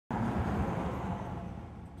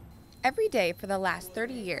Every day for the last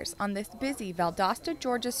 30 years on this busy Valdosta,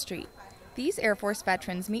 Georgia street, these Air Force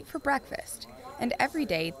veterans meet for breakfast. And every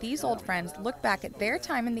day, these old friends look back at their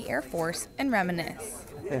time in the Air Force and reminisce.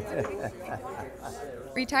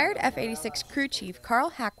 Retired F-86 crew chief Carl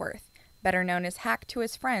Hackworth, better known as Hack to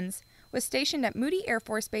his friends, was stationed at Moody Air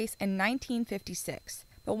Force Base in 1956.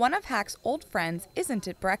 But one of Hack's old friends isn't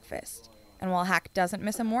at breakfast. And while Hack doesn't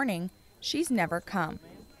miss a morning, she's never come.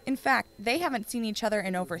 In fact, they haven't seen each other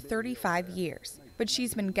in over 35 years, but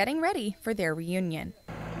she's been getting ready for their reunion.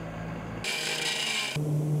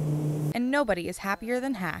 And nobody is happier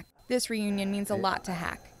than Hack. This reunion means a lot to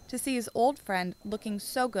Hack, to see his old friend looking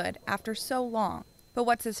so good after so long. But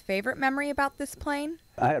what's his favorite memory about this plane?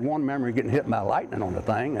 I had one memory getting hit by lightning on the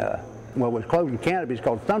thing. Well, it was closing canopies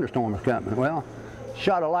because a thunderstorm was coming. Well,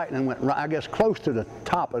 shot of lightning went, I guess, close to the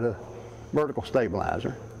top of the vertical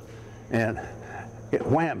stabilizer. And it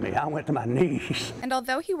whammed me. I went to my knees. And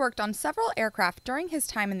although he worked on several aircraft during his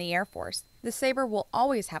time in the Air Force, the Sabre will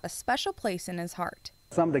always have a special place in his heart.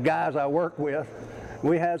 Some of the guys I worked with,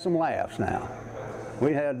 we had some laughs now.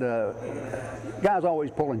 We had guys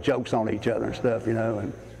always pulling jokes on each other and stuff, you know.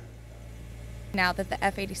 And now that the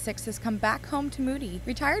F-86 has come back home to Moody,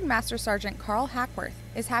 retired Master Sergeant Carl Hackworth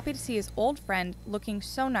is happy to see his old friend looking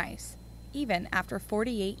so nice, even after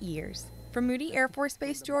 48 years. From Moody Air Force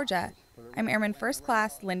Base, Georgia, I'm Airman First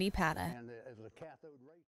Class Lindy Pata.